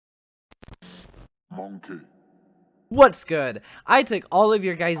Monkey. What's good? I took all of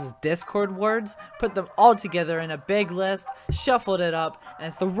your guys' Discord words, put them all together in a big list, shuffled it up,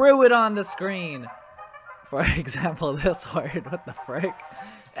 and threw it on the screen. For example, this word, what the frick?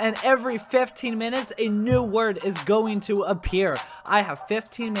 And every 15 minutes, a new word is going to appear. I have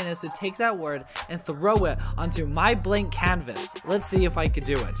 15 minutes to take that word and throw it onto my blank canvas. Let's see if I could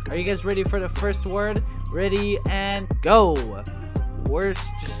do it. Are you guys ready for the first word? Ready and go!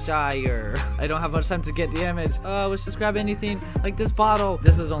 Worcestershire. I don't have much time to get the image. Let's just grab anything like this bottle.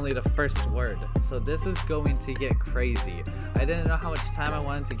 This is only the first word, so this is going to get crazy. I didn't know how much time I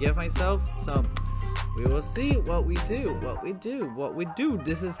wanted to give myself, so we will see what we do, what we do.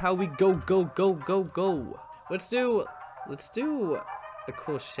 This is how we go. Let's do a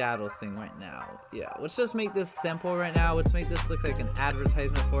cool shadow thing right now. Yeah, let's just make this simple right now. Let's make this look like an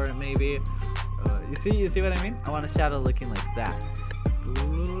advertisement for it, maybe. You see what I mean? I want a shadow looking like that.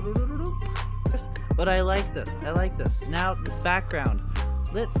 But I like this. Now, this background,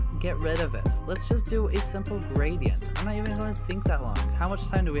 let's get rid of it. Let's just do a simple gradient. I'm not even going to think that long. How much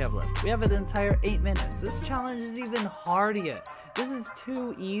time do we have left? We have an entire 8 minutes. This challenge is even hard yet. This is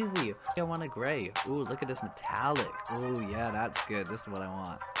too easy. I want a gray. Ooh, look at this metallic. Ooh, yeah, that's good. This is what I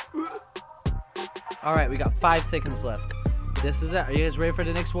want. All right, we got 5 seconds left. This is it. Are you guys ready for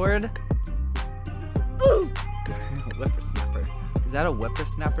the next word? Ooh. Whippersnapper. Is that a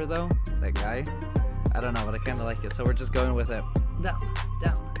whippersnapper though? That guy? I don't know, but I kind of like it, so we're just going with it.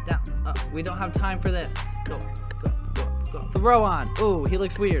 Down, up. We don't have time for this. Go. Throw on. Ooh, he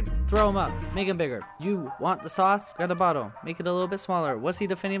looks weird. Throw him up. Make him bigger. You want the sauce? Grab the bottle. Make it a little bit smaller. What's he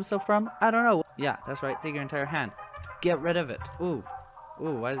defending himself from? I don't know. Yeah, that's right. Take your entire hand. Get rid of it. Ooh,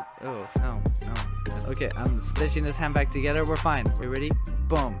 why is... Oh, no. Okay, I'm stitching this hand back together. We're fine. We ready?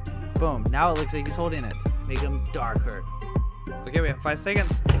 Boom. Now it looks like he's holding it. Make him darker. Okay, we have 5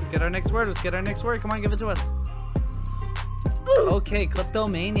 seconds. Let's get our next word. Come on, give it to us. Okay,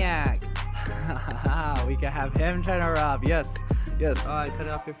 kleptomaniac. We can have him trying to rob. Yes. Oh, I cut it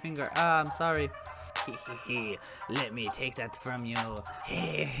off your finger. I'm sorry. Let me take that from you.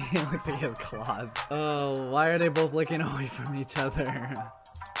 He looks like his claws. Oh, why are they both looking away from each other?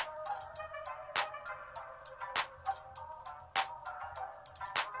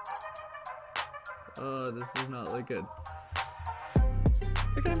 Oh, this does not look good.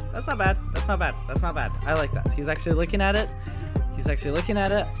 Okay, that's not bad. I like that. He's actually looking at it.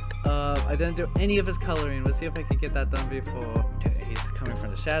 I didn't do any of his coloring. Let's see if I can get that done before. Okay, he's coming from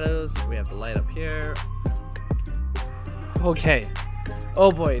the shadows. We have the light up here. Okay. Oh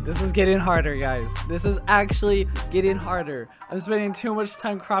boy, this is getting harder, guys. This is actually getting harder. I'm spending too much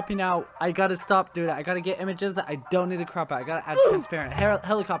time cropping out. I gotta stop doing that. I gotta get images that I don't need to crop out. I gotta add transparent.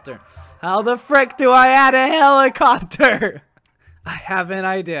 Helicopter. How the frick do I add a helicopter? I have an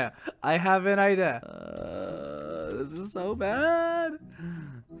idea. This is so bad.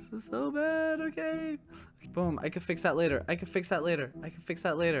 Okay. Boom. I can fix that later. That's...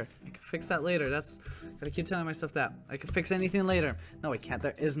 Gotta keep telling myself that. I can fix anything later. No, I can't.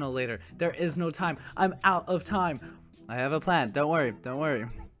 There is no later. There is no time. I'm out of time. I have a plan. Don't worry.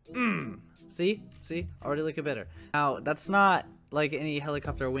 See? Already looking better. Now, that's not like any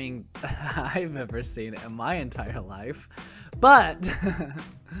helicopter wing I've ever seen in my entire life. But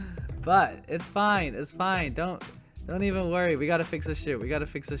it's fine. Don't even worry. We gotta fix this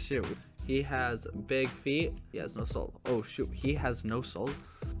shoe. He has big feet. He has no sole. Oh shoot, he has no sole.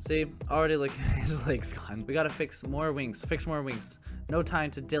 See, already look, his legs gone. We gotta fix more wings. No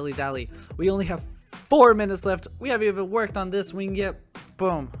time to dilly dally. We only have 4 minutes left. We haven't even worked on this wing yet.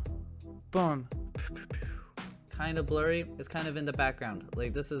 Boom. Kind of blurry. It's kind of in the background.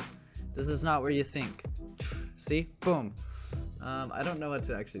 Like this is not where you think. See? Boom. I don't know what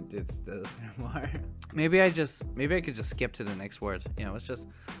to actually do to this anymore. Maybe I could just skip to the next word. You know, let's just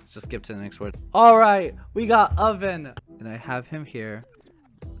skip to the next word. All right, we got oven, and I have him here.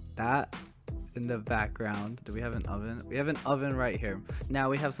 That in the background. Do we have an oven? We have an oven right here. Now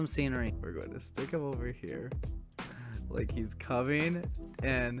we have some scenery. We're going to stick him over here, like he's coming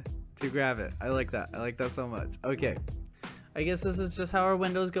in to grab it. I like that. So much. Okay, I guess this is just how our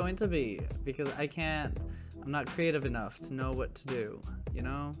window's going to be because I'm not creative enough to know what to do, you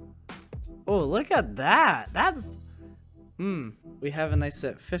know? Oh, look at that. That's... We have a nice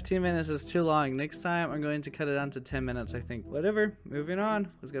set. 15 minutes is too long. Next time, I'm going to cut it down to 10 minutes, I think. Whatever. Moving on.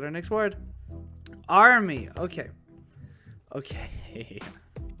 Let's get our next word. Army. Okay.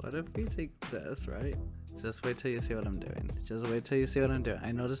 What if we take this, right? Just wait till you see what I'm doing.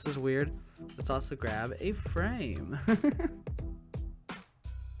 I know this is weird. Let's also grab a frame. Oh,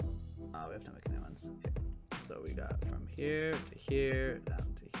 we have to make new ones. Okay. So we got from here to here,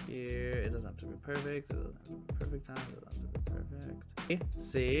 down to here. It doesn't have to be perfect. It doesn't have to be perfect time. It doesn't have to be perfect.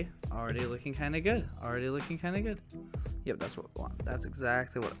 See? Already looking kind of good. Already looking kind of good. Yep, that's what I want. That's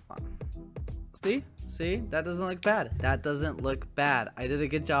exactly what I want. See? See? That doesn't look bad. That doesn't look bad. I did a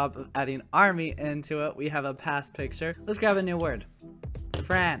good job of adding army into it. We have a past picture. Let's grab a new word.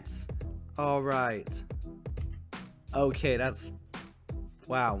 France. All right. Okay, that's...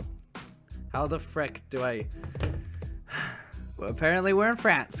 Wow. How the frick do I... Well, apparently we're in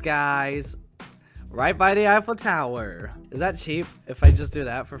France, guys. Right by the Eiffel Tower. Is that cheap if I just do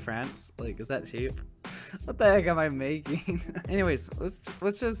that for France? Like, is that cheap? What the heck am I making? Anyways, let's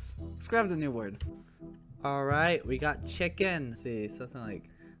grab the new word. All right, we got chicken. Let's see, something like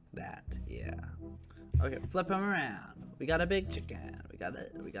that. Yeah. Okay, flip him around. We got a big chicken. We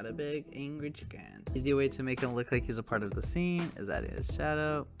got a big angry chicken. Easy way to make him look like he's a part of the scene is adding his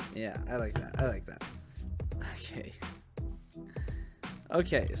shadow. Yeah, I like that. I like that. Okay.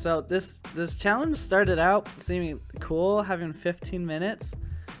 Okay, so this challenge started out seeming cool, having 15 minutes,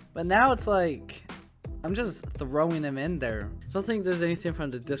 but now it's like I'm just throwing them in there. I don't think there's anything from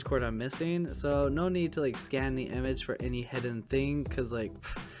the Discord I'm missing, so no need to like scan the image for any hidden thing, because like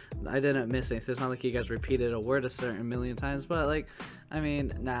I didn't miss anything. It's not like you guys repeated a word a certain million times, but like, I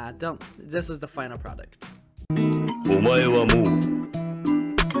mean, nah, don't. This is the final product. お前はもう